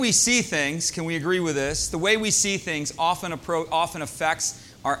We see things, can we agree with this? The way we see things often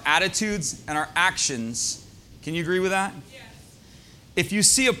affects our attitudes and our actions. Can you agree with that? Yes. If you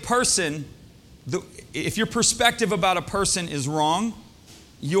see a person, if your perspective about a person is wrong,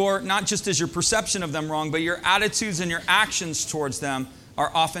 not just as your perception of them wrong, but your attitudes and your actions towards them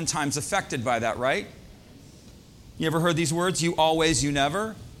are oftentimes affected by that, right? You ever heard these words? You always, you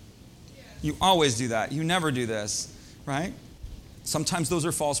never? Yes. You always do that. You never do this, right? Sometimes those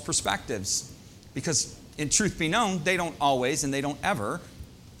are false perspectives because, in truth be known, they don't always and they don't ever.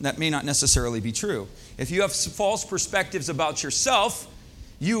 That may not necessarily be true. If you have false perspectives about yourself,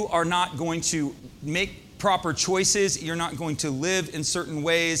 you are not going to make proper choices, you're not going to live in certain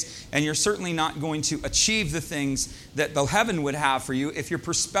ways, and you're certainly not going to achieve the things that the heaven would have for you if your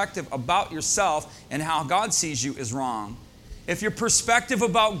perspective about yourself and how God sees you is wrong. If your perspective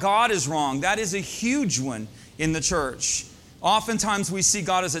about God is wrong, that is a huge one in the church. Oftentimes we see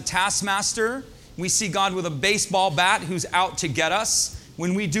God as a taskmaster. We see God with a baseball bat who's out to get us.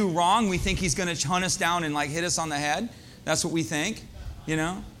 When we do wrong, we think He's going to hunt us down and hit us on the head. That's what we think,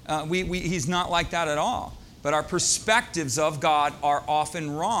 He's not like that at all. But our perspectives of God are often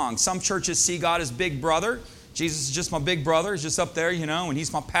wrong. Some churches see God as big brother. Jesus is just my big brother. He's just up there, and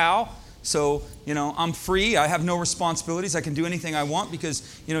He's my pal. So, I'm free. I have no responsibilities. I can do anything I want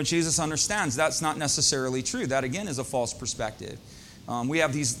because, Jesus understands that's not necessarily true. That, again, is a false perspective. We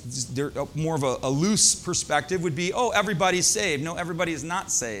have more of a loose perspective would be, everybody's saved. No, everybody is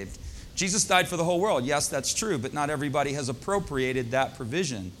not saved. Jesus died for the whole world. Yes, that's true, but not everybody has appropriated that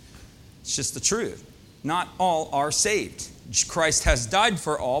provision. It's just the truth. Not all are saved. Christ has died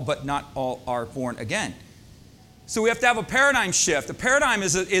for all, but not all are born again. So we have to have a paradigm shift. A paradigm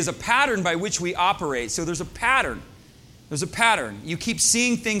is a pattern by which we operate. So there's a pattern. There's a pattern. You keep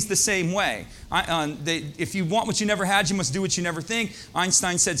seeing things the same way. If you want what you never had, you must do what you never think.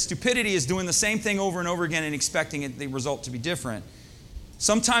 Einstein said stupidity is doing the same thing over and over again and expecting the result to be different.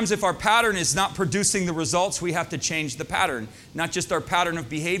 Sometimes if our pattern is not producing the results, we have to change the pattern. Not just our pattern of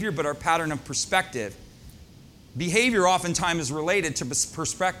behavior, but our pattern of perspective. Behavior oftentimes is related to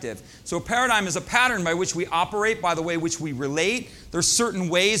perspective. So a paradigm is a pattern by which we operate, by the way which we relate. There's certain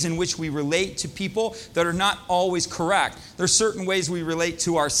ways in which we relate to people that are not always correct. There's certain ways we relate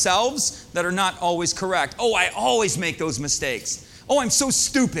to ourselves that are not always correct. I always make those mistakes. I'm so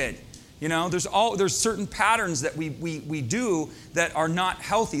stupid. There's certain patterns that we do that are not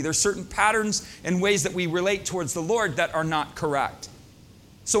healthy. There's certain patterns and ways that we relate towards the Lord that are not correct.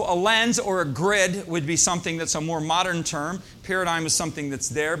 So a lens or a grid would be something that's a more modern term. Paradigm is something that's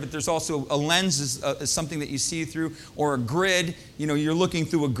there, but there's also a lens is something that you see through, or a grid. You're looking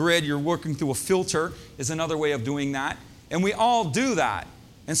through a grid, you're working through a filter is another way of doing that. And we all do that.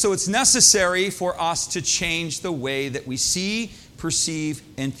 And so it's necessary for us to change the way that we see, perceive,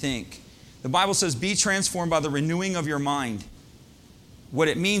 and think. The Bible says, be transformed by the renewing of your mind. What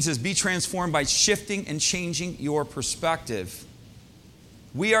it means is be transformed by shifting and changing your perspective.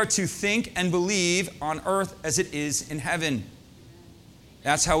 We are to think and believe on earth as it is in heaven.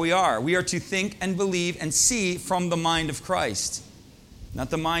 That's how we are. We are to think and believe and see from the mind of Christ. Not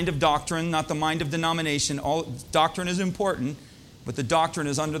the mind of doctrine, not the mind of denomination. All doctrine is important, but the doctrine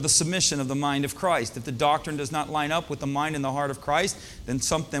is under the submission of the mind of Christ. If the doctrine does not line up with the mind and the heart of Christ, then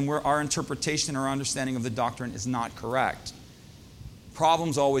our interpretation or understanding of the doctrine is not correct.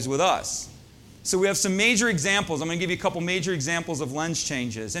 Problem's always with us. So we have some major examples. I'm going to give you a couple major examples of lens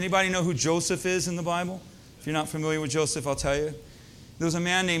changes. Anybody know who Joseph is in the Bible? If you're not familiar with Joseph, I'll tell you. There was a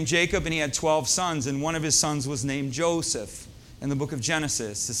man named Jacob, and he had 12 sons, and one of his sons was named Joseph in the book of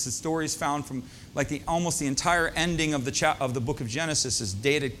Genesis. This story is found from almost the entire ending of the book of Genesis is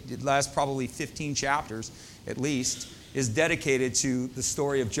dated. It lasts probably 15 chapters at least. Is dedicated to the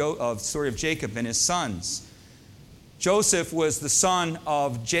story of Jacob and his sons. Joseph was the son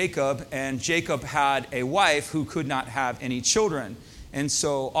of Jacob, and Jacob had a wife who could not have any children. And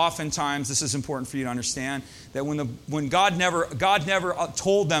so oftentimes, this is important for you to understand, that when God never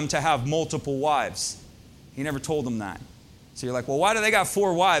told them to have multiple wives. He never told them that. So you're like, well, why do they got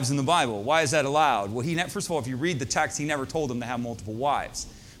 4 wives in the Bible? Why is that allowed? Well, first of all, if you read the text, he never told them to have multiple wives.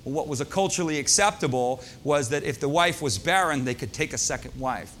 Well, what was culturally acceptable was that if the wife was barren, they could take a second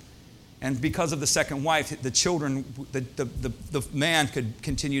wife. And because of the second wife, the children, the man could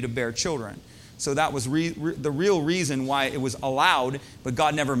continue to bear children. So that was the real reason why it was allowed, but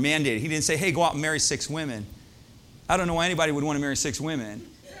God never mandated. He didn't say, hey, go out and marry 6 women. I don't know why anybody would want to marry 6 women.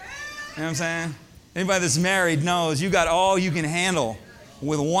 You know what I'm saying? Anybody that's married knows you got all you can handle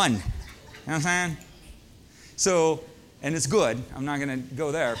with one. You know what I'm saying? So, and it's good. I'm not going to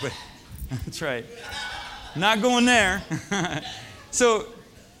go there, but that's right. Not going there. So,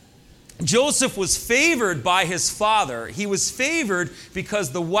 Joseph was favored by his father. He was favored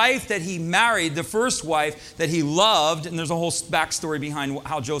because the wife that he married, the first wife that he loved, and there's a whole backstory behind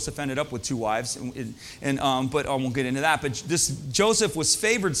how Joseph ended up with two wives, but I won't get into that. But Joseph was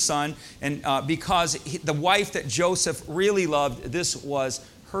favored son, and because the wife that Joseph really loved, this was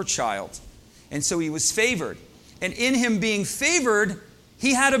her child. And so he was favored. And in him being favored,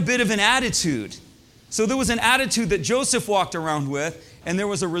 he had a bit of an attitude. So there was an attitude that Joseph walked around with, and there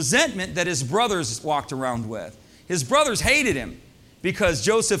was a resentment that his brothers walked around with. His brothers hated him because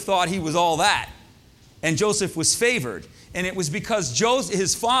Joseph thought he was all that. And Joseph was favored. And it was because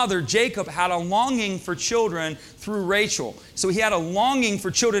his father, Jacob, had a longing for children through Rachel. So he had a longing for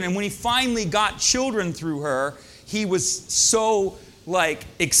children. And when he finally got children through her, he was so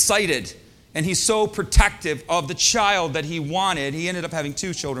excited. And he's so protective of the child that he wanted. He ended up having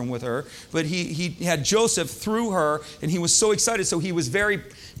 2 children with her. But he had Joseph through her, and he was so excited. So he was very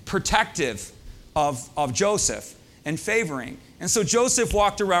protective of Joseph and favoring. And so Joseph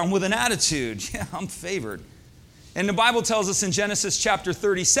walked around with an attitude. Yeah, I'm favored. And the Bible tells us in Genesis chapter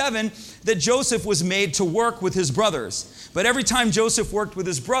 37 that Joseph was made to work with his brothers. But every time Joseph worked with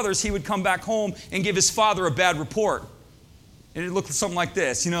his brothers, he would come back home and give his father a bad report. And it looked something like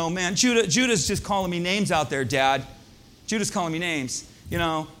this. Man, Judah's just calling me names out there, Dad. Judah's calling me names.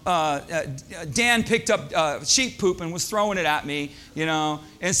 Dan picked up sheep poop and was throwing it at me,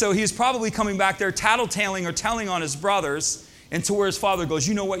 And so he's probably coming back there tattletaling or telling on his brothers, and to where his father goes,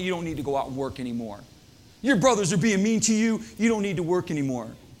 you know what, you don't need to go out and work anymore. Your brothers are being mean to you. You don't need to work anymore.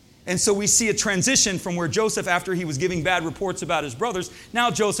 And so we see a transition from where Joseph, after he was giving bad reports about his brothers,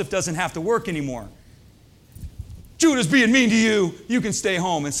 now Joseph doesn't have to work anymore. Judah's being mean to you. You can stay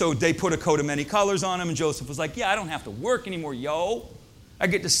home. And so they put a coat of many colors on him. And Joseph was like, yeah, I don't have to work anymore, yo. I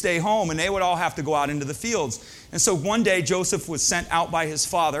get to stay home. And they would all have to go out into the fields. And so one day Joseph was sent out by his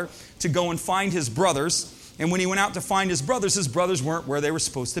father to go and find his brothers. And when he went out to find his brothers weren't where they were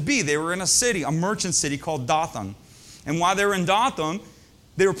supposed to be. They were in a city, a merchant city called Dothan. And while they were in Dothan,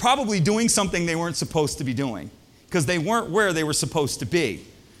 they were probably doing something they weren't supposed to be doing, because they weren't where they were supposed to be.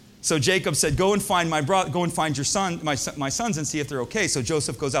 So Jacob said, go and find your son, my sons, and see if they're okay. So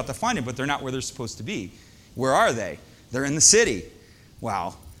Joseph goes out to find them, but they're not where they're supposed to be. Where are they? They're in the city.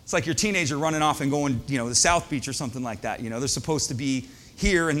 Wow. It's like your teenager running off and going, the South Beach or something like that. They're supposed to be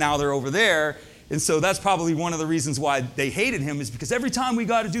here and now they're over there. And so that's probably one of the reasons why they hated him, is because every time we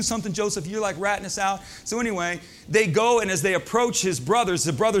got to do something, Joseph, you're like ratting us out. So anyway, they go, and as they approach his brothers,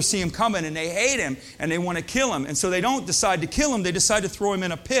 the brothers see him coming, and they hate him, and they want to kill him. And so they don't decide to kill him. They decide to throw him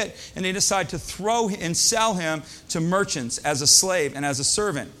in a pit, and they decide to throw and sell him to merchants as a slave and as a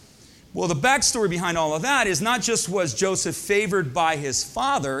servant. Well, the backstory behind all of that is not just was Joseph favored by his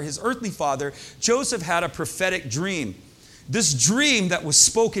father, his earthly father. Joseph had a prophetic dream. This dream that was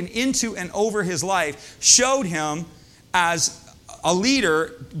spoken into and over his life showed him as a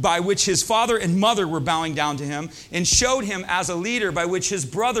leader by which his father and mother were bowing down to him, and showed him as a leader by which his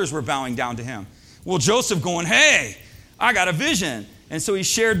brothers were bowing down to him. Well, Joseph going, hey, I got a vision. And so he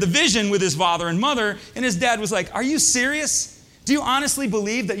shared the vision with his father and mother, and his dad was like, are you serious? Do you honestly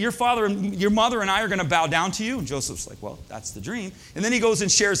believe that your father and your mother and I are going to bow down to you? And Joseph's like, well, that's the dream. And then he goes and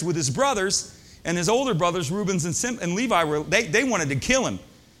shares with his brothers. And his older brothers, Reuben and Levi, they wanted to kill him,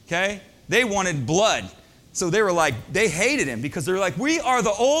 okay? They wanted blood. So they were like, they hated him because they were like, we are the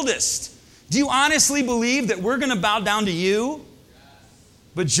oldest. Do you honestly believe that we're going to bow down to you?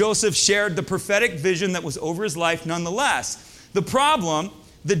 But Joseph shared the prophetic vision that was over his life nonetheless. The problem,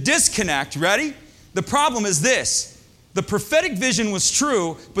 the disconnect, ready? The problem is this. The prophetic vision was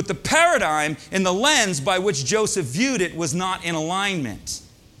true, but the paradigm and the lens by which Joseph viewed it was not in alignment.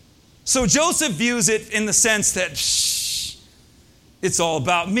 So Joseph views it in the sense that, it's all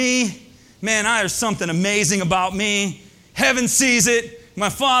about me. Man, there's something amazing about me. Heaven sees it. My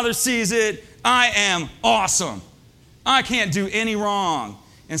Father sees it. I am awesome. I can't do any wrong.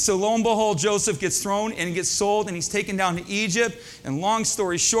 And so lo and behold, Joseph gets thrown and he gets sold and he's taken down to Egypt. And long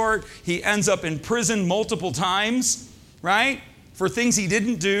story short, he ends up in prison multiple times, right? For things he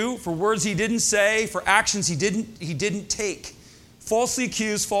didn't do, for words he didn't say, for actions he didn't take. Falsely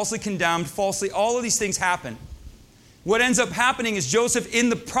accused, falsely condemned, all of these things happen. What ends up happening is Joseph, in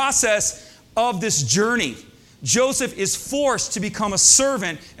the process of this journey, Joseph is forced to become a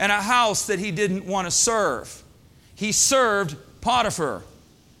servant in a house that he didn't want to serve. He served Potiphar,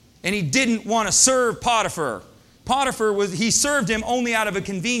 and he didn't want to serve Potiphar. He served him only out of a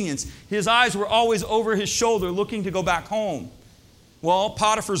convenience. His eyes were always over his shoulder looking to go back home. Well,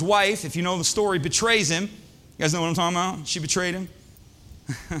 Potiphar's wife, if you know the story, betrays him. You guys know what I'm talking about? She betrayed him.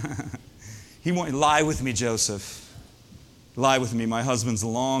 He wanted to lie with me, Joseph. Lie with me. My husband's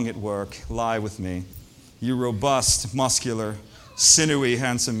long at work. Lie with me. You robust, muscular, sinewy,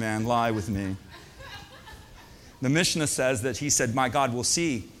 handsome man, lie with me. The Mishnah says that he said, my God will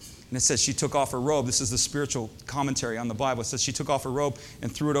see. And it says she took off her robe. This is the spiritual commentary on the Bible. It says she took off her robe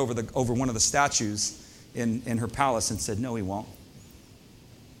and threw it over one of the statues in her palace and said, no, he won't.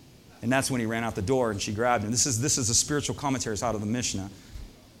 And that's when he ran out the door and she grabbed him. This is a spiritual commentary out of the Mishnah.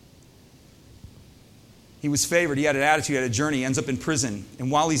 He was favored. He had an attitude, he had a journey. He ends up in prison.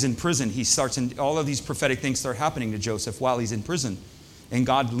 And while he's in prison, all of these prophetic things start happening to Joseph while he's in prison. And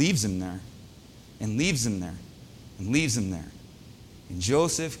God leaves him there. And leaves him there. And leaves him there. And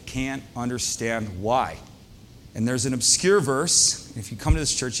Joseph can't understand why. And there's an obscure verse. If you come to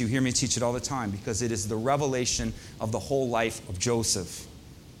this church, you hear me teach it all the time because it is the revelation of the whole life of Joseph.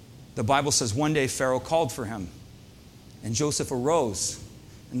 The Bible says one day Pharaoh called for him. And Joseph arose.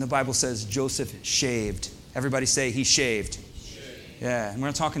 And the Bible says Joseph shaved. Everybody say he shaved. Yeah, and we're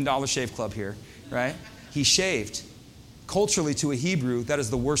not talking Dollar Shave Club here, right? He shaved. Culturally, to a Hebrew, that is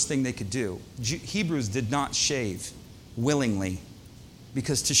the worst thing they could do. Hebrews did not shave willingly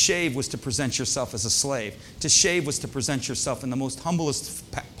because to shave was to present yourself as a slave. To shave was to present yourself in the most humblest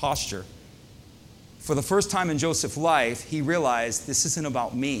posture. For the first time in Joseph's life, he realized this isn't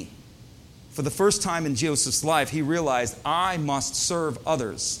about me. For the first time in Joseph's life, he realized, I must serve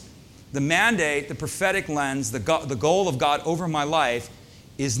others. The mandate, the prophetic lens, the goal of God over my life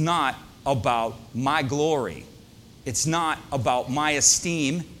is not about my glory. It's not about my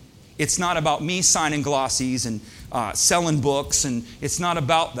esteem. It's not about me signing glossies and selling books, and it's not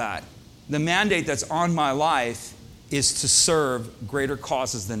about that. The mandate that's on my life is to serve greater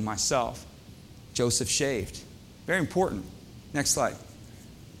causes than myself. Joseph shaved. Very important. Next slide.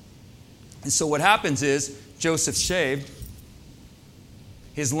 And so what happens is, Joseph shaved,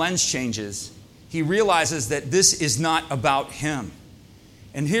 his lens changes. He realizes that this is not about him.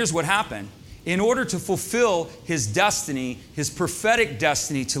 And here's what happened. In order to fulfill his destiny, his prophetic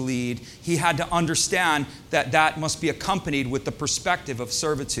destiny to lead, he had to understand that that must be accompanied with the perspective of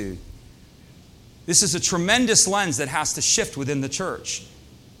servitude. This is a tremendous lens that has to shift within the church.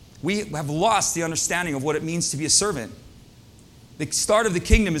 We have lost the understanding of what it means to be a servant. The start of the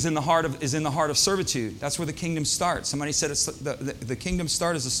kingdom is in the heart of servitude. That's where the kingdom starts. Somebody said the kingdom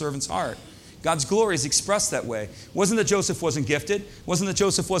start is a servant's heart. God's glory is expressed that way. Wasn't that Joseph wasn't gifted? Wasn't that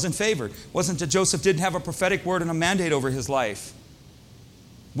Joseph wasn't favored? Wasn't that Joseph didn't have a prophetic word and a mandate over his life?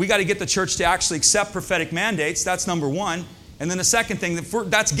 We got to get the church to actually accept prophetic mandates. That's number one. And then the second thing,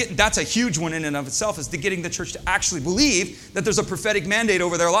 that's a huge one in and of itself, is to getting the church to actually believe that there's a prophetic mandate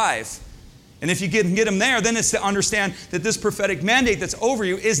over their life. And if you can get them there, then it's to understand that this prophetic mandate that's over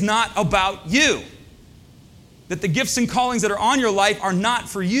you is not about you. That the gifts and callings that are on your life are not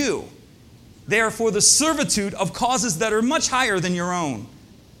for you. They are for the servitude of causes that are much higher than your own.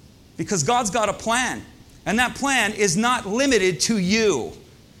 Because God's got a plan. And that plan is not limited to you.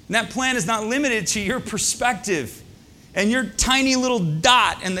 And that plan is not limited to your perspective and your tiny little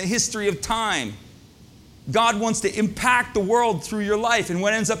dot in the history of time. God wants to impact the world through your life. And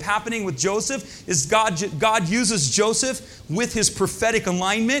what ends up happening with Joseph is God uses Joseph with his prophetic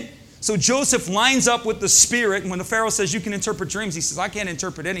alignment. So Joseph lines up with the Spirit. And when the Pharaoh says, you can interpret dreams, he says, I can't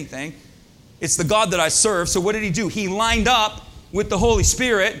interpret anything. It's the God that I serve. So what did he do? He lined up with the Holy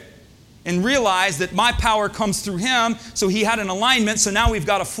Spirit and realized that my power comes through him. So he had an alignment. So now we've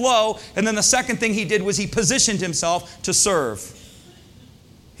got a flow. And then the second thing he did was he positioned himself to serve.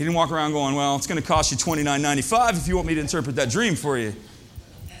 He didn't walk around going, well, it's going to cost you $29.95 if you want me to interpret that dream for you.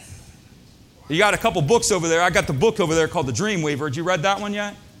 You got a couple books over there. I got the book over there called The Dream Weaver. Did you read that one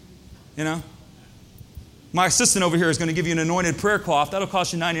yet? You know? My assistant over here is going to give you an anointed prayer cloth. That'll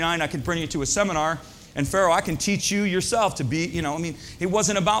cost you $99. I can bring you to a seminar. And Pharaoh, I can teach you yourself to be, it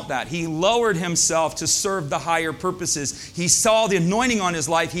wasn't about that. He lowered himself to serve the higher purposes. He saw the anointing on his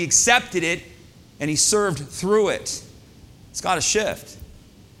life. He accepted it, and he served through it. It's got to shift.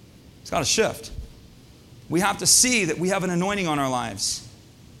 It's got to shift. We have to see that we have an anointing on our lives.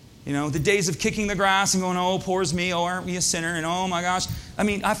 The days of kicking the grass and going, oh, poor's me, oh, aren't we a sinner, and oh my gosh.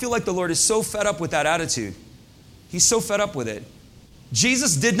 I feel like the Lord is so fed up with that attitude. He's so fed up with it.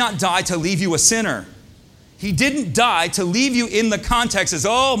 Jesus did not die to leave you a sinner. He didn't die to leave you in the context as,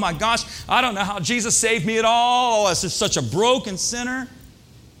 oh my gosh, I don't know how Jesus saved me at all. Oh, I'm just such a broken sinner.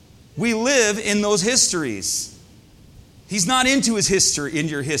 We live in those histories. He's not into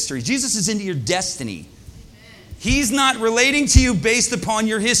your history. Jesus is into your destiny. He's not relating to you based upon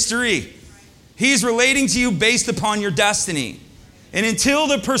your history. He's relating to you based upon your destiny. And until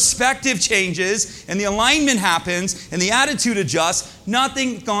the perspective changes and the alignment happens and the attitude adjusts,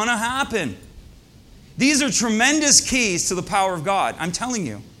 nothing's going to happen. These are tremendous keys to the power of God. I'm telling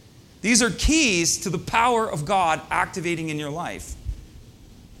you. These are keys to the power of God activating in your life.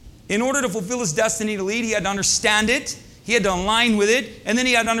 In order to fulfill his destiny to lead, he had to understand it. He had to align with it. And then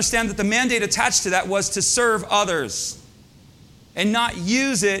he had to understand that the mandate attached to that was to serve others and not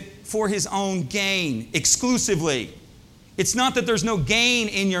use it for his own gain exclusively. It's not that there's no gain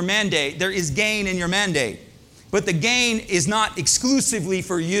in your mandate. There is gain in your mandate. But the gain is not exclusively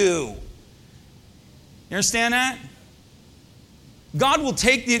for you. You understand that?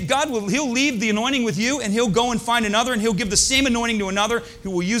 He'll leave the anointing with you, and he'll go and find another, and he'll give the same anointing to another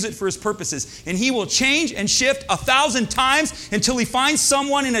who will use it for his purposes. And he will change and shift 1,000 times until he finds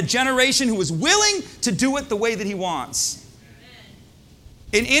someone in a generation who is willing to do it the way that he wants.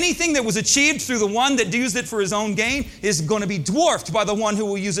 And anything that was achieved through the one that used it for his own gain is going to be dwarfed by the one who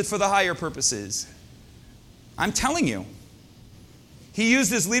will use it for the higher purposes. I'm telling you. He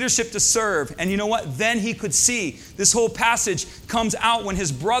used his leadership to serve. And you know what? Then he could see. This whole passage comes out when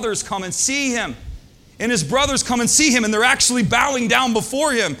his brothers come and see him. And his brothers come and see him, and they're actually bowing down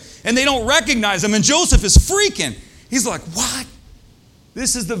before him. And they don't recognize him. And Joseph is freaking. He's like, what?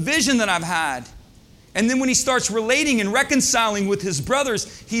 This is the vision that I've had. And then when he starts relating and reconciling with his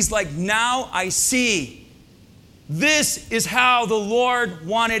brothers, he's like, now I see. This is how the Lord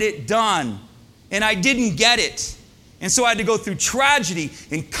wanted it done. And I didn't get it. And so I had to go through tragedy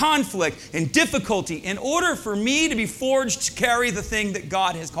and conflict and difficulty in order for me to be forged to carry the thing that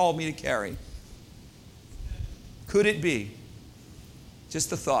God has called me to carry. Could it be?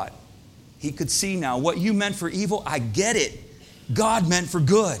 Just a thought. He could see now, what you meant for evil, I get it. God meant for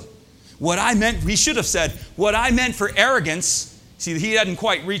good. What I meant, he should have said, what I meant for arrogance, see, he hadn't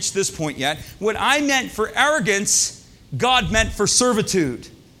quite reached this point yet. What I meant for arrogance, God meant for servitude.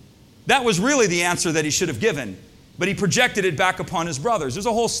 That was really the answer that he should have given. But he projected it back upon his brothers. There's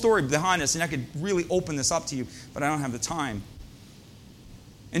a whole story behind this, and I could really open this up to you, but I don't have the time.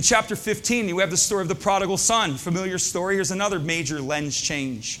 In chapter 15, you have the story of the prodigal son. Familiar story. Here's another major lens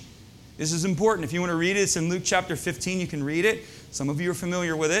change. This is important. If you want to read it, it's in Luke chapter 15. You can read it. Some of you are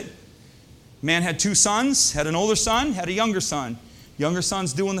familiar with it. Man had 2 sons, had an older son, had a younger son. Younger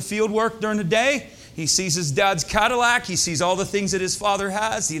son's doing the field work during the day. He sees his dad's Cadillac. He sees all the things that his father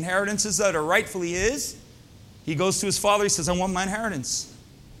has, the inheritances that are rightfully his. He goes to his father. He says, I want my inheritance.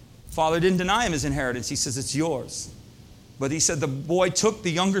 Father didn't deny him his inheritance. He says, it's yours. But he said the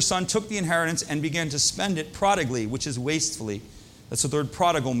younger son took the inheritance and began to spend it prodigally, which is wastefully. That's what the word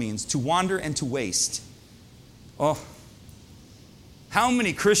prodigal means, to wander and to waste. Oh, how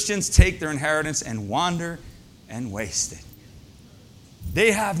many Christians take their inheritance and wander and waste it?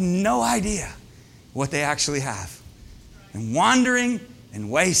 They have no idea what they actually have. And wandering and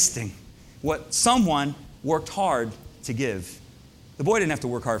wasting what someone worked hard to give. The boy didn't have to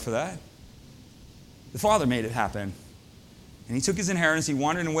work hard for that. The father made it happen. And he took his inheritance, he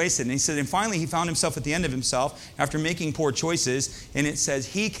wandered and wasted. And he said, and finally he found himself at the end of himself after making poor choices. And it says,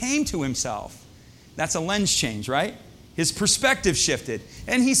 he came to himself. That's a lens change, right? His perspective shifted.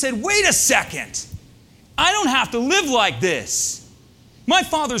 And he said, wait a second. I don't have to live like this. My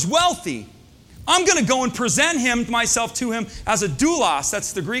father's wealthy. I'm going to go and present myself to him as a doulos.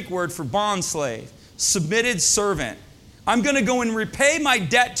 That's the Greek word for bond slave. Submitted servant. I'm going to go and repay my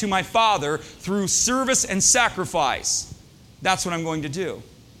debt to my father through service and sacrifice. That's what I'm going to do.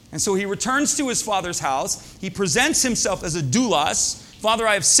 And so he returns to his father's house. He presents himself as a doulos. Father,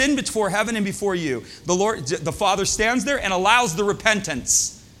 I have sinned before heaven and before you. The father stands there and allows the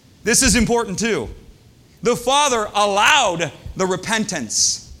repentance. This is important too. The father allowed the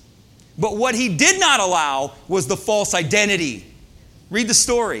repentance. But what he did not allow was the false identity. Read the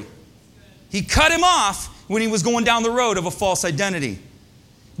story. He cut him off when he was going down the road of a false identity.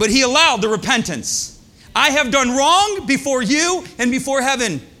 But he allowed the repentance. I have done wrong before you and before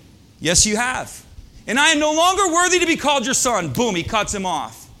heaven. Yes, you have. And I am no longer worthy to be called your son. Boom, he cuts him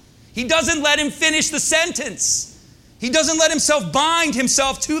off. He doesn't let him finish the sentence. He doesn't let himself bind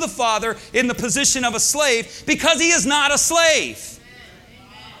himself to the father in the position of a slave because he is not a slave.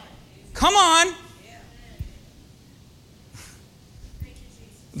 Come on.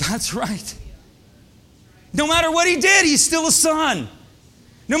 That's right. No matter what he did, he's still a son.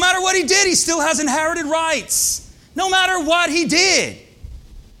 No matter what he did, he still has inherited rights. No matter what he did.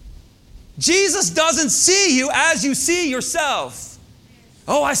 Jesus doesn't see you as you see yourself.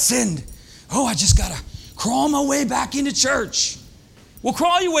 Oh, I sinned. Oh, I just got to crawl my way back into church. Well,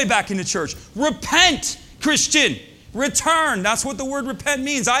 crawl your way back into church. Repent, Christian. Return. That's what the word repent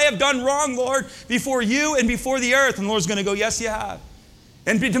means. I have done wrong, Lord, before you and before the earth. And the Lord's going to go, yes, you have.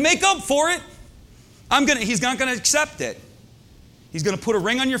 And to make up for it, he's not going to accept it. He's going to put a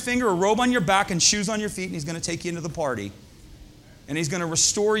ring on your finger, a robe on your back, and shoes on your feet, and he's going to take you into the party. And he's going to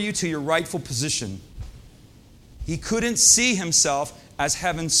restore you to your rightful position. He couldn't see himself as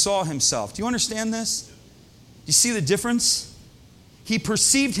heaven saw himself. Do you understand this? Do you see the difference? He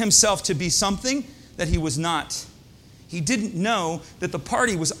perceived himself to be something that he was not. He didn't know that the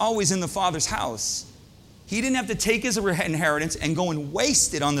party was always in the Father's house. He didn't have to take his inheritance and go and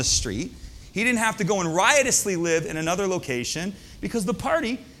waste it on the street. He didn't have to go and riotously live in another location because the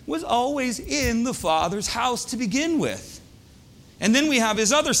party was always in the Father's house to begin with. And then we have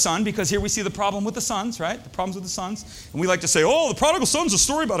his other son, because here we see the problem with the sons, right? The problems with the sons. And we like to say, oh, the prodigal son's a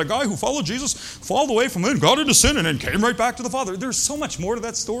story about a guy who followed Jesus, followed away from it, got into sin, and then came right back to the Father. There's so much more to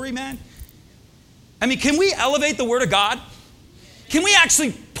that story, man. I mean, can we elevate the Word of God? Can we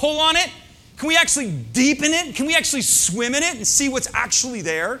actually pull on it? Can we actually deepen it? Can we actually swim in it and see what's actually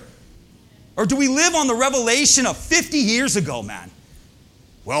there? Or do we live on the revelation of 50 years ago, man?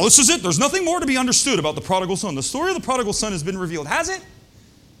 Well, this is it. There's nothing more to be understood about the prodigal son. The story of the prodigal son has been revealed. Has it?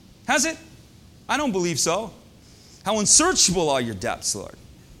 Has it? I don't believe so. How unsearchable are your depths, Lord.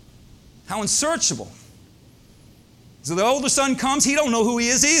 How unsearchable. So the older son comes, he don't know who he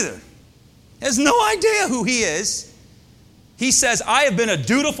is either. He has no idea who he is. He says, I have been a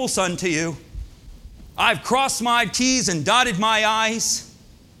dutiful son to you. I've crossed my T's and dotted my I's.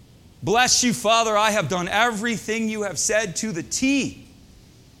 Bless you, Father, I have done everything you have said to the T.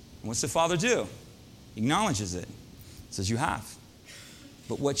 And what's the father do? He acknowledges it. He says, you have.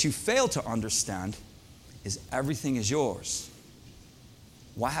 But what you fail to understand is everything is yours.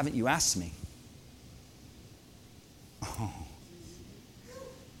 Why haven't you asked me? Oh.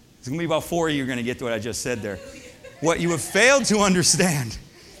 It's going to be about 4 of you are going to get to what I just said there. What you have failed to understand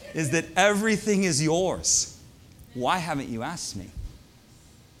is that everything is yours. Why haven't you asked me?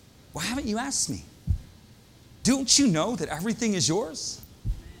 Why haven't you asked me? Don't you know that everything is yours?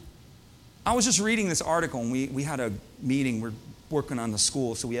 I was just reading this article, and we had a meeting. We're working on the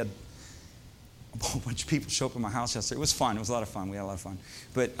school, so we had a whole bunch of people show up at my house yesterday. It was fun. It was a lot of fun. We had a lot of fun.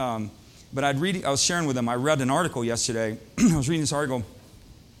 But I was sharing with them. I read an article yesterday. I was reading this article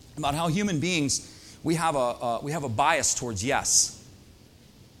about how human beings, we have a bias towards yes.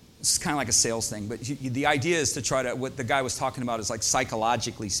 It's kind of like a sales thing, but the idea is to try to, what the guy was talking about is like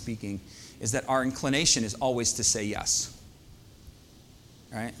psychologically speaking, is that our inclination is always to say yes.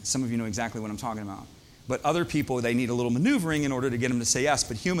 Right? Some of you know exactly what I'm talking about. But other people, they need a little maneuvering in order to get them to say yes.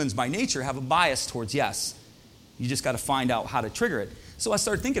 But humans by nature have a bias towards yes. You just got to find out how to trigger it. So I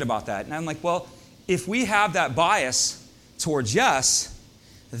started thinking about that. And I'm like, well, if we have that bias towards yes,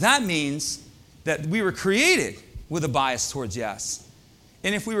 that means that we were created with a bias towards yes.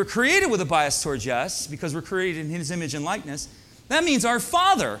 And if we were created with a bias towards yes, because we're created in His image and likeness, that means our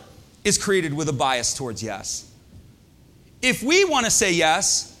Father is created with a bias towards yes. If we want to say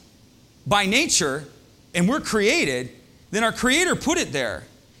yes by nature and we're created, then our Creator put it there.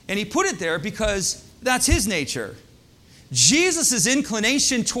 And He put it there because that's His nature. Jesus'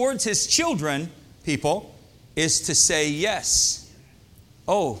 inclination towards His children, people, is to say yes.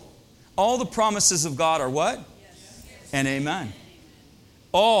 Oh, all the promises of God are what? Yes. And amen.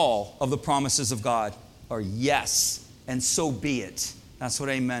 All of the promises of God are yes, and so be it. That's what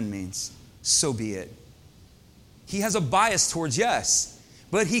amen means. So be it. He has a bias towards yes,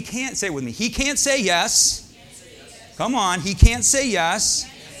 but he can't say it with me. He can't say yes. Come on, he can't say yes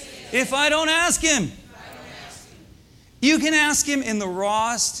if I don't ask him. You can ask him in the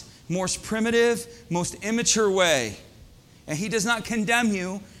rawest, most primitive, most immature way, and he does not condemn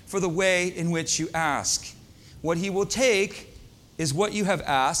you for the way in which you ask. What he will take is what you have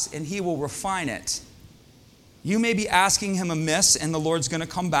asked, and he will refine it. You may be asking him amiss, and the Lord's going to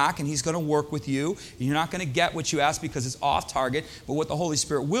come back, and he's going to work with you. You're not going to get what you ask because it's off target, but what the Holy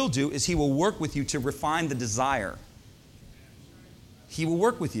Spirit will do is he will work with you to refine the desire. He will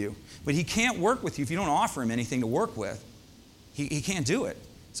work with you, but he can't work with you if you don't offer him anything to work with. He can't do it.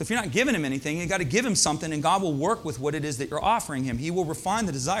 So if you're not giving him anything, you've got to give him something, and God will work with what it is that you're offering him. He will refine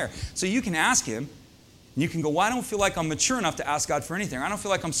the desire. So you can ask him, and you can go, well, I don't feel like I'm mature enough to ask God for anything. I don't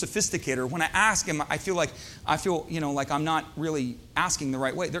feel like I'm sophisticated. Or when I ask him, I feel like I'm not really asking the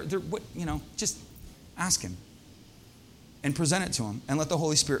right way. Just ask him and present it to him and let the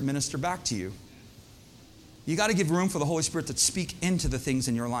Holy Spirit minister back to you. You got to give room for the Holy Spirit to speak into the things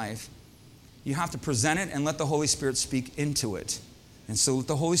in your life. You have to present it and let the Holy Spirit speak into it. And so let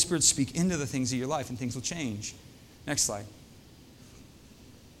the Holy Spirit speak into the things of your life and things will change. Next slide.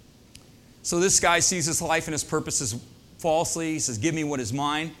 So this guy sees his life and his purposes falsely. He says, give me what is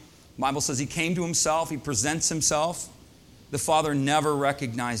mine. The Bible says he came to himself. He presents himself. The Father never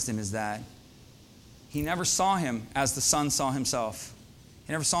recognized him as that. He never saw him as the Son saw himself.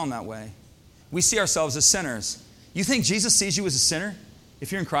 He never saw him that way. We see ourselves as sinners. You think Jesus sees you as a sinner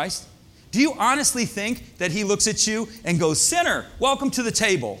if you're in Christ? Do you honestly think that he looks at you and goes, "Sinner, welcome to the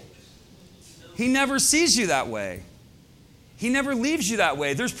table"? He never sees you that way. He never leaves you that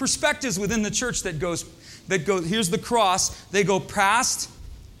way. There's perspectives within the church that go, here's the cross, they go past,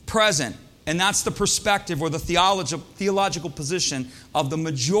 present. And that's the perspective or the theological position of the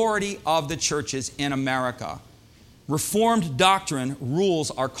majority of the churches in America. Reformed doctrine rules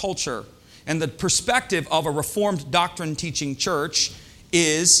our culture. And the perspective of a Reformed doctrine teaching church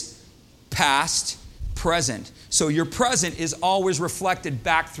is past, present. So your present is always reflected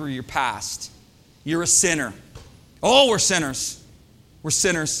back through your past. You're a sinner. Oh, we're sinners. We're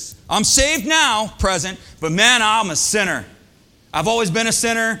sinners. I'm saved now, present, but man, I'm a sinner. I've always been a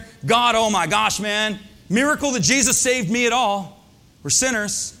sinner. God, oh my gosh, man. Miracle that Jesus saved me at all. We're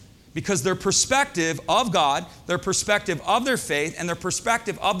sinners because their perspective of God, their perspective of their faith, and their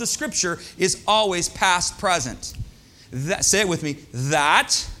perspective of the Scripture is always past, present. Say it with me.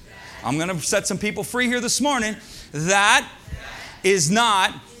 I'm going to set some people free here this morning. That is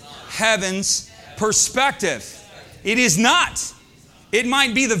not heaven's perspective. It is not. It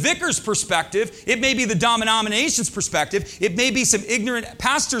might be the vicar's perspective. It may be the denomination's perspective. It may be some ignorant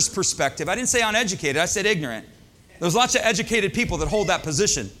pastor's perspective. I didn't say uneducated. I said ignorant. There's lots of educated people that hold that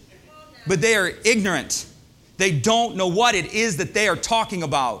position. But they are ignorant. They don't know what it is that they are talking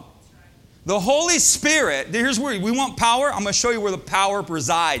about. The Holy Spirit, here's where we want power. I'm going to show you where the power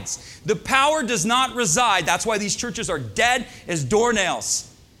resides. The power does not reside. That's why these churches are dead as doornails.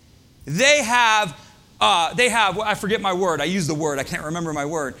 They have, I forget my word. I use the word. I can't remember my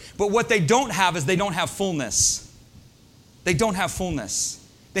word. But what they don't have is they don't have fullness. They don't have fullness.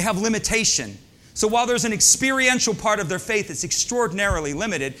 They have limitation. So while there's an experiential part of their faith, it's extraordinarily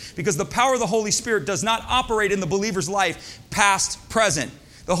limited because the power of the Holy Spirit does not operate in the believer's life past, present.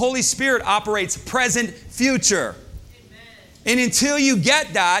 The Holy Spirit operates present, future. Amen. And until you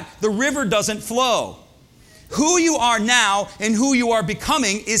get that, the river doesn't flow. Who you are now and who you are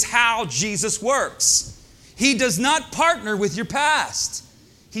becoming is how Jesus works. He does not partner with your past.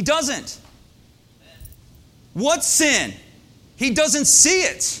 He doesn't. What's sin? He doesn't see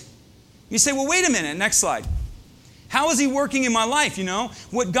it. You say, well, wait a minute. Next slide. How is he working in my life? You know,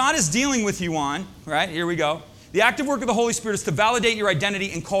 what God is dealing with you on, right? Here we go. The active work of the Holy Spirit is to validate your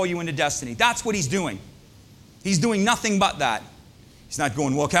identity and call you into destiny. That's what he's doing. He's doing nothing but that. He's not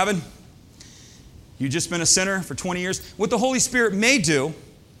going, well, Kevin, you've just been a sinner for 20 years. What the Holy Spirit may do,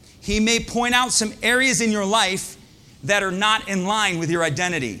 he may point out some areas in your life that are not in line with your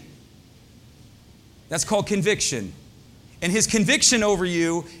identity. That's called conviction. And his conviction over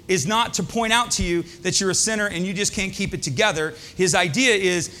you is not to point out to you that you're a sinner and you just can't keep it together. His idea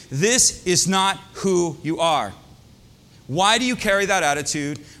is, this is not who you are. Why do you carry that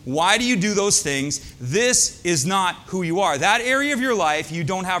attitude? Why do you do those things? This is not who you are. That area of your life, you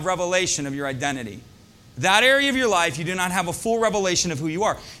don't have revelation of your identity. That area of your life, you do not have a full revelation of who you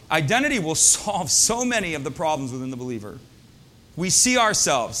are. Identity will solve so many of the problems within the believer. We see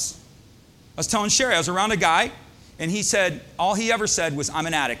ourselves. I was telling Sherry, I was around a guy, and he said, all he ever said was, I'm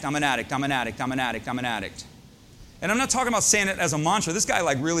an addict, I'm an addict, I'm an addict, I'm an addict, I'm an addict. And I'm not talking about saying it as a mantra. This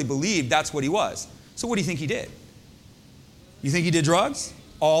guy really believed that's what he was. So what do you think he did? You think he did drugs?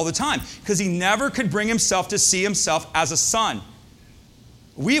 All the time. Because he never could bring himself to see himself as a son.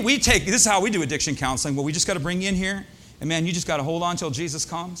 This is how we do addiction counseling. Well, we just got to bring you in here. And man, you just got to hold on until Jesus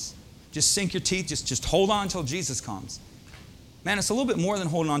comes. Just sink your teeth. Just hold on until Jesus comes. Man, it's a little bit more than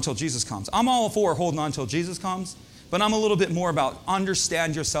holding on until Jesus comes. I'm all for holding on until Jesus comes. But I'm a little bit more about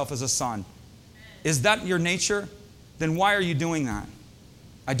understand yourself as a son. Is that your nature? Then why are you doing that?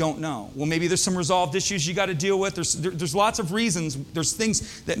 I don't know. Well, maybe there's some resolved issues you got to deal with. There's lots of reasons. There's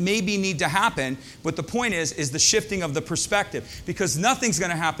things that maybe need to happen. But the point is the shifting of the perspective. Because nothing's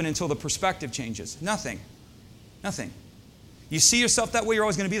going to happen until the perspective changes. Nothing. Nothing. You see yourself that way, you're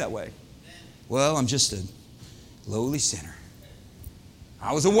always going to be that way. Well, I'm just a lowly sinner.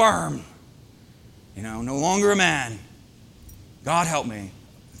 I was a worm. No longer a man. God help me.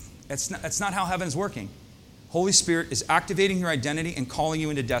 That's not how heaven's working. Holy Spirit is activating your identity and calling you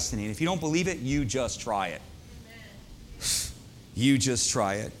into destiny. And if you don't believe it, you just try it. Amen. You just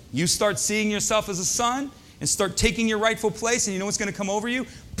try it. You start seeing yourself as a son and start taking your rightful place, and you know what's going to come over you?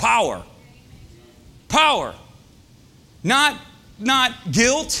 Power. Power. Not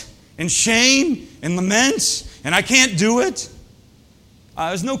guilt and shame and lament and I can't do it.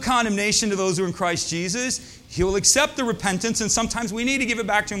 There's no condemnation to those who are in Christ Jesus. He'll accept the repentance, and sometimes we need to give it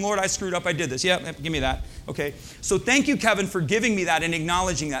back to him. Lord, I screwed up. I did this. Yeah, give me that. Okay. So thank you, Kevin, for giving me that and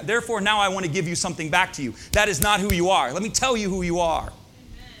acknowledging that. Therefore, now I want to give you something back to you. That is not who you are. Let me tell you who you are. Amen.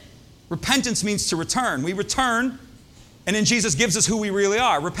 Repentance means to return. We return, and then Jesus gives us who we really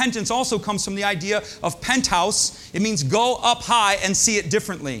are. Repentance also comes from the idea of penthouse. It means go up high and see it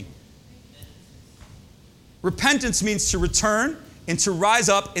differently. Amen. Repentance means to return and to rise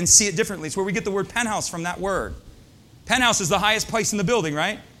up and see it differently. It's where we get the word penthouse from that word. Penthouse is the highest place in the building,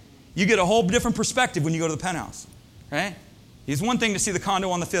 right? You get a whole different perspective when you go to the penthouse, right? It's one thing to see the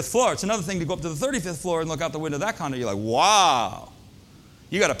condo on the 5th floor. It's another thing to go up to the 35th floor and look out the window of that condo. You're like, wow.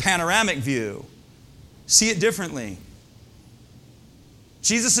 You got a panoramic view. See it differently.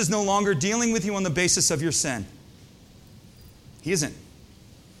 Jesus is no longer dealing with you on the basis of your sin. He isn't.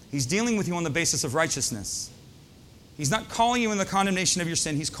 He's dealing with you on the basis of righteousness. He's not calling you in the condemnation of your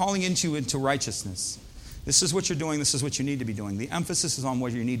sin. He's calling you into righteousness. This is what you're doing. This is what you need to be doing. The emphasis is on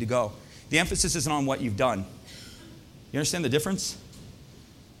where you need to go. The emphasis isn't on what you've done. You understand the difference?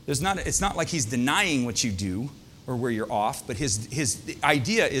 It's not like he's denying what you do or where you're off, but his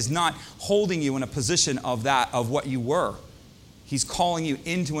idea is not holding you in a position of what you were. He's calling you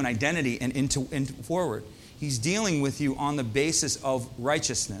into an identity and into forward. He's dealing with you on the basis of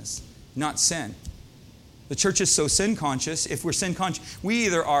righteousness, not sin. The church is so sin conscious. If we're sin conscious, we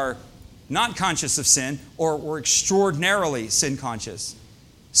either are not conscious of sin or we're extraordinarily sin conscious.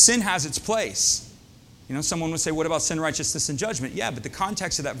 Sin has its place. You know, someone would say, what about sin, righteousness, and judgment? Yeah, but the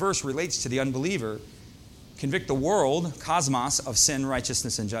context of that verse relates to the unbeliever. Convict the world, cosmos, of sin,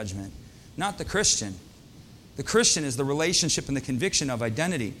 righteousness, and judgment, not the Christian. The Christian is the relationship and the conviction of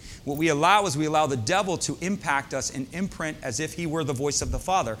identity. What we allow is we allow the devil to impact us and imprint as if he were the voice of the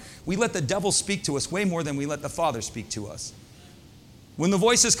Father. We let the devil speak to us way more than we let the Father speak to us. When the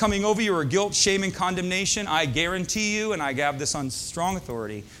voices coming over you are guilt, shame, and condemnation, I guarantee you, and I have this on strong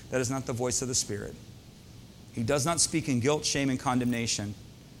authority, that is not the voice of the Spirit. He does not speak in guilt, shame, and condemnation.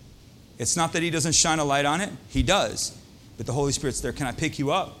 It's not that he doesn't shine a light on it. He does. But the Holy Spirit's there. Can I pick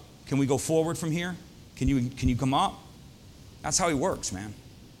you up? Can we go forward from here? Can you come up? That's how he works, man.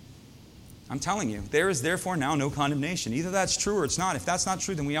 I'm telling you, there is therefore now no condemnation. Either that's true or it's not. If that's not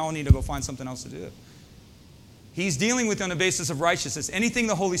true, then we all need to go find something else to do. He's dealing with you on the basis of righteousness. Anything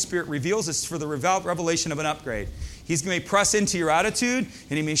the Holy Spirit reveals is for the revelation of an upgrade. He's going to press into your attitude,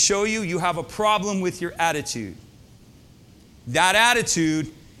 and he may show you have a problem with your attitude. That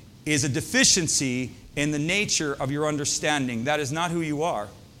attitude is a deficiency in the nature of your understanding. That is not who you are.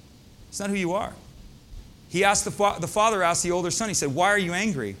 It's not who you are. He asked the father asked the older son, he said, why are you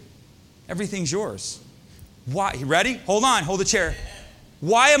angry? Everything's yours. Why? You ready? Hold on. Hold the chair.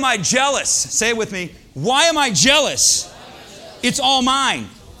 Why am I jealous? Say it with me. Why am I jealous? It's all mine.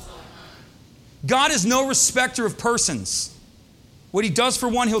 God is no respecter of persons. What he does for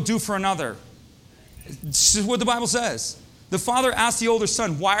one, he'll do for another. This is what the Bible says. The father asked the older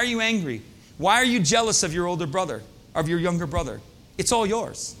son, why are you angry? Why are you jealous of your older brother, of your younger brother? It's all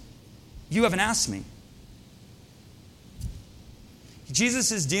yours. You haven't asked me.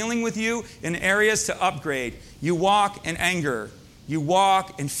 Jesus is dealing with you in areas to upgrade. You walk in anger. You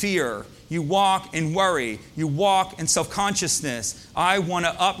walk in fear. You walk in worry. You walk in self-consciousness. I want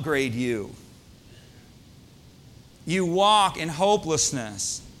to upgrade you. You walk in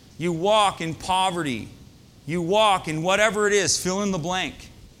hopelessness. You walk in poverty. You walk in whatever it is, fill in the blank.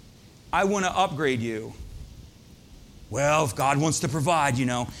 I want to upgrade you. Well, if God wants to provide,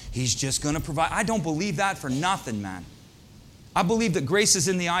 he's just going to provide. I don't believe that for nothing, man. I believe that grace is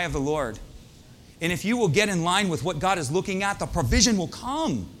in the eye of the Lord. And if you will get in line with what God is looking at, the provision will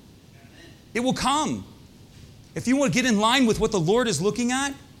come. It will come. If you will get in line with what the Lord is looking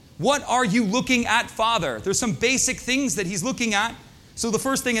at, what are you looking at, Father? There's some basic things that he's looking at. So the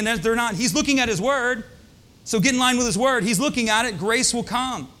first thing, and they're not, he's looking at his word. So get in line with his word. He's looking at it. Grace will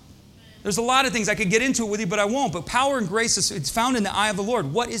come. There's a lot of things. I could get into it with you, but I won't. But power and grace, it's found in the eye of the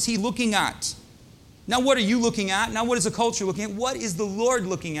Lord. What is he looking at? Now, what are you looking at? Now, what is the culture looking at? What is the Lord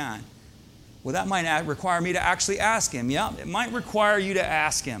looking at? Well, that might require me to actually ask him. Yeah, it might require you to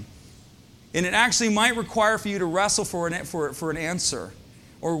ask him. And it actually might require for you to wrestle for an answer,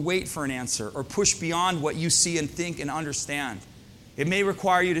 or wait for an answer, or push beyond what you see and think and understand. It may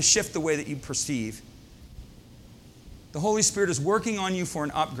require you to shift the way that you perceive. The Holy Spirit is working on you for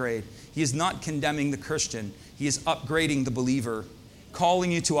an upgrade. He is not condemning the Christian. He is upgrading the believer,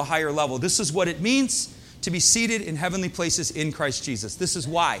 calling you to a higher level. This is what it means to be seated in heavenly places in Christ Jesus. This is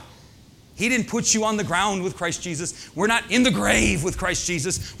why. He didn't put you on the ground with Christ Jesus. We're not in the grave with Christ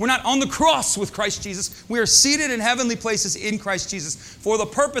Jesus. We're not on the cross with Christ Jesus. We are seated in heavenly places in Christ Jesus for the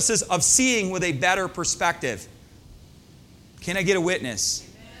purposes of seeing with a better perspective. Can I get a witness?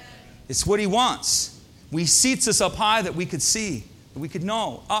 It's what He wants. He seats us up high that we could see, that we could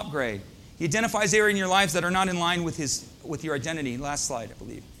know, upgrade. He identifies areas in your lives that are not in line with your identity. Last slide, I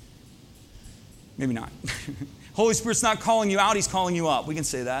believe. Maybe not. Holy Spirit's not calling you out, He's calling you up. We can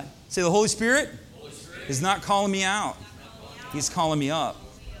say that. Say, the Holy Spirit is not calling me out. He's calling me up.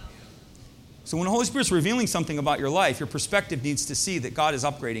 So when the Holy Spirit's revealing something about your life, your perspective needs to see that God is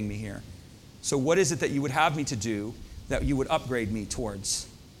upgrading me here. So what is it that you would have me to do that you would upgrade me towards?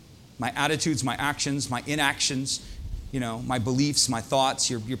 My attitudes, my actions, my inactions, my beliefs, my thoughts.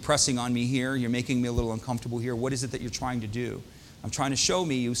 You're pressing on me here. You're making me a little uncomfortable here. What is it that you're trying to do? I'm trying to show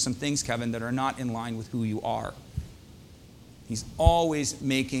you some things, Kevin, that are not in line with who you are. He's always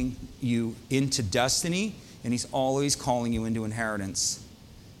making you into destiny, and He's always calling you into inheritance.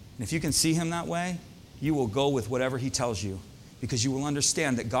 And if you can see Him that way, you will go with whatever He tells you, because you will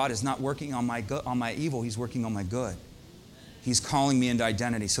understand that God is not working on my evil. He's working on my good. He's calling me into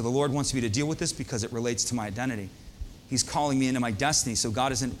identity. So the Lord wants me to deal with this because it relates to my identity. He's calling me into my destiny. So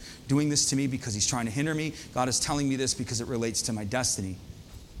God isn't doing this to me because He's trying to hinder me. God is telling me this because it relates to my destiny.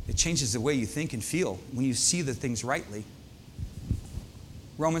 It changes the way you think and feel when you see the things rightly.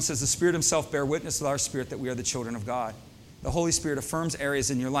 Romans says the Spirit Himself bear witness with our spirit that we are the children of God. The Holy Spirit affirms areas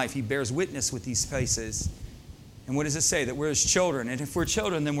in your life. He bears witness with these places. And what does it say? That we're His children. And if we're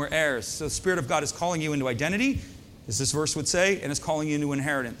children, then we're heirs. So the Spirit of God is calling you into identity, as this verse would say, and is calling you into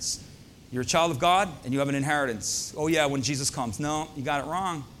inheritance. You're a child of God, and you have an inheritance. Oh yeah, when Jesus comes. No, you got it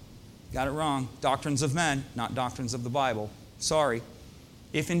wrong. You got it wrong. Doctrines of men, not doctrines of the Bible. Sorry.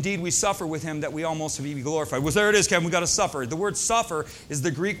 If indeed we suffer with Him, that we almost be glorified. Well, there it is, Kevin. We got to suffer. The word suffer is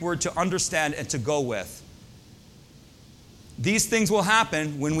the Greek word to understand and to go with. These things will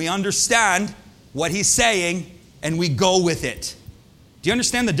happen when we understand what He's saying and we go with it. Do you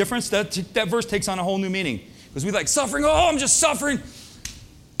understand the difference? That verse takes on a whole new meaning. Because we like suffering. Oh, I'm just suffering.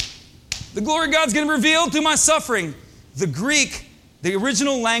 The glory of God's going to be revealed through my suffering. The Greek, the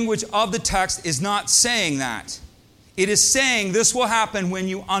original language of the text, is not saying that. It is saying this will happen when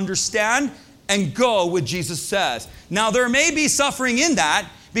you understand and go with Jesus says. Now, there may be suffering in that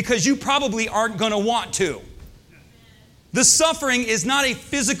because you probably aren't going to want to. The suffering is not a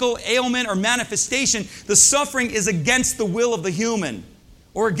physical ailment or manifestation. The suffering is against the will of the human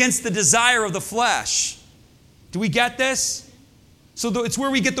or against the desire of the flesh. Do we get this? So it's where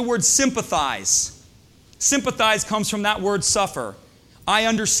we get the word sympathize. Sympathize comes from that word suffer. I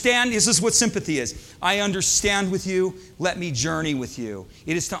understand. This is what sympathy is. I understand with you. Let me journey with you.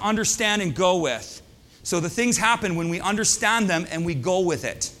 It is to understand and go with. So the things happen when we understand them and we go with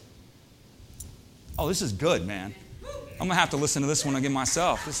it. Oh, this is good, man. I'm going to have to listen to this one again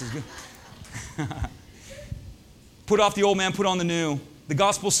myself. This is good. Put off the old man, put on the new. The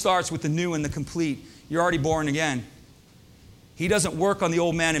gospel starts with the new and the complete. You're already born again. He doesn't work on the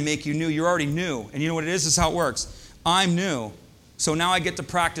old man and make you new. You're already new. And you know what it is? This is how it works. I'm new. So now I get to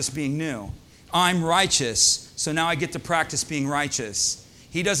practice being new. I'm righteous. So now I get to practice being righteous.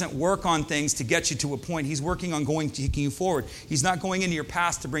 He doesn't work on things to get you to a point. He's working on taking you forward. He's not going into your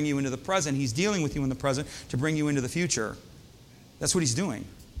past to bring you into the present. He's dealing with you in the present to bring you into the future. That's what He's doing.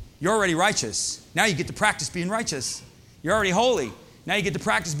 You're already righteous. Now you get to practice being righteous. You're already holy. Now you get to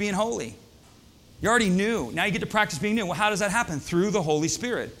practice being holy. You're already new. Now you get to practice being new. Well, how does that happen? Through the Holy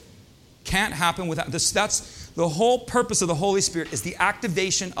Spirit. Can't happen without this. That's the whole purpose of the Holy Spirit, is the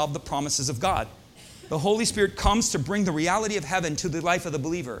activation of the promises of God. The Holy Spirit comes to bring the reality of heaven to the life of the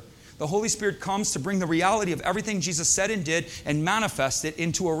believer. The Holy Spirit comes to bring the reality of everything Jesus said and did and manifest it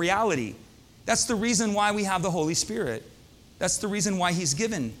into a reality. That's the reason why we have the Holy Spirit. That's the reason why He's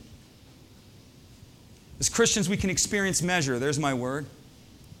given. As Christians, we can experience measure. There's my word.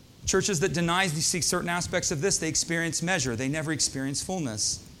 Churches that deny see certain aspects of this, they experience measure. They never experience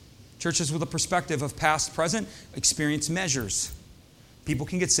fullness. Churches with a perspective of past, present, experience measures. People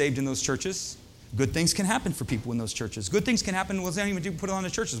can get saved in those churches. Good things can happen for people in those churches. Good things can happen. Let's not even put it on the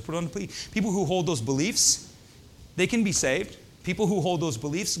churches. Put it on the people who hold those beliefs. They can be saved. People who hold those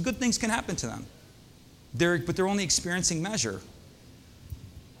beliefs, good things can happen to them. But they're only experiencing measure.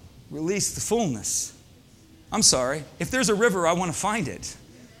 Release the fullness. I'm sorry. If there's a river, I want to find it.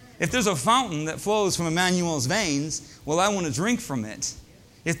 If there's a fountain that flows from Emmanuel's veins, well, I want to drink from it.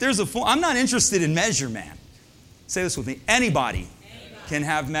 If there's I'm not interested in measure, man. Say this with me. Anybody can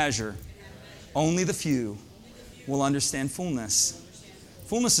have measure. Only the few will understand fullness.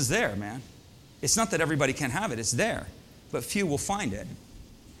 Fullness is there, man. It's not that everybody can have it. It's there. But few will find it.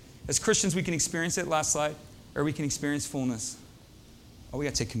 As Christians, we can experience it, last slide, or we can experience fullness. Oh, we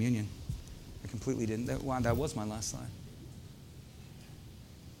got to take communion. I completely didn't. That was my last slide.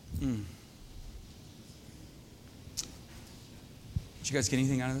 Did you guys get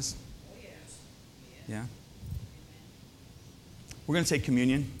anything out of this? Oh, yes. Yeah? We're going to take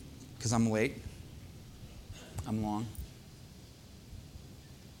communion because I'm late. I'm long.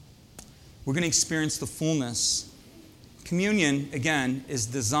 We're going to experience the fullness. Communion, again, is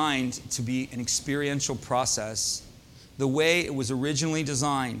designed to be an experiential process the way it was originally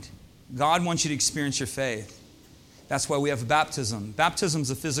designed. God wants you to experience your faith. That's why we have baptism. Baptism is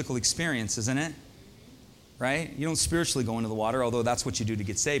a physical experience, isn't it? Right? You don't spiritually go into the water, although that's what you do to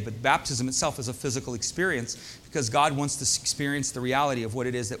get saved. But baptism itself is a physical experience because God wants to experience the reality of what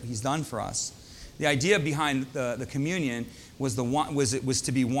it is that He's done for us. The idea behind the communion was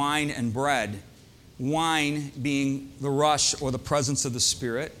to be wine and bread. Wine being the rush or the presence of the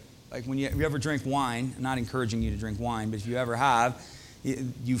Spirit. Like when you ever drink wine, I'm not encouraging you to drink wine, but if you ever have,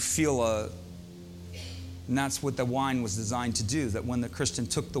 you feel and that's what the wine was designed to do, that when the Christian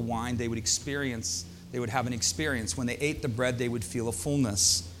took the wine, they would have an experience. When they ate the bread, they would feel a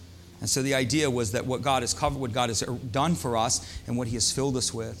fullness. And so the idea was that what God has covered, what God has done for us, and what He has filled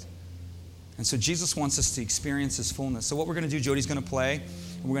us with. And so Jesus wants us to experience His fullness. So what we're going to do, Jody's going to play,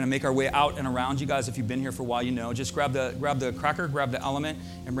 and we're going to make our way out and around. You guys, if you've been here for a while, you know. Just grab the cracker, grab the element,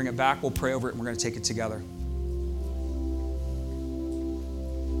 and bring it back. We'll pray over it, and we're going to take it together.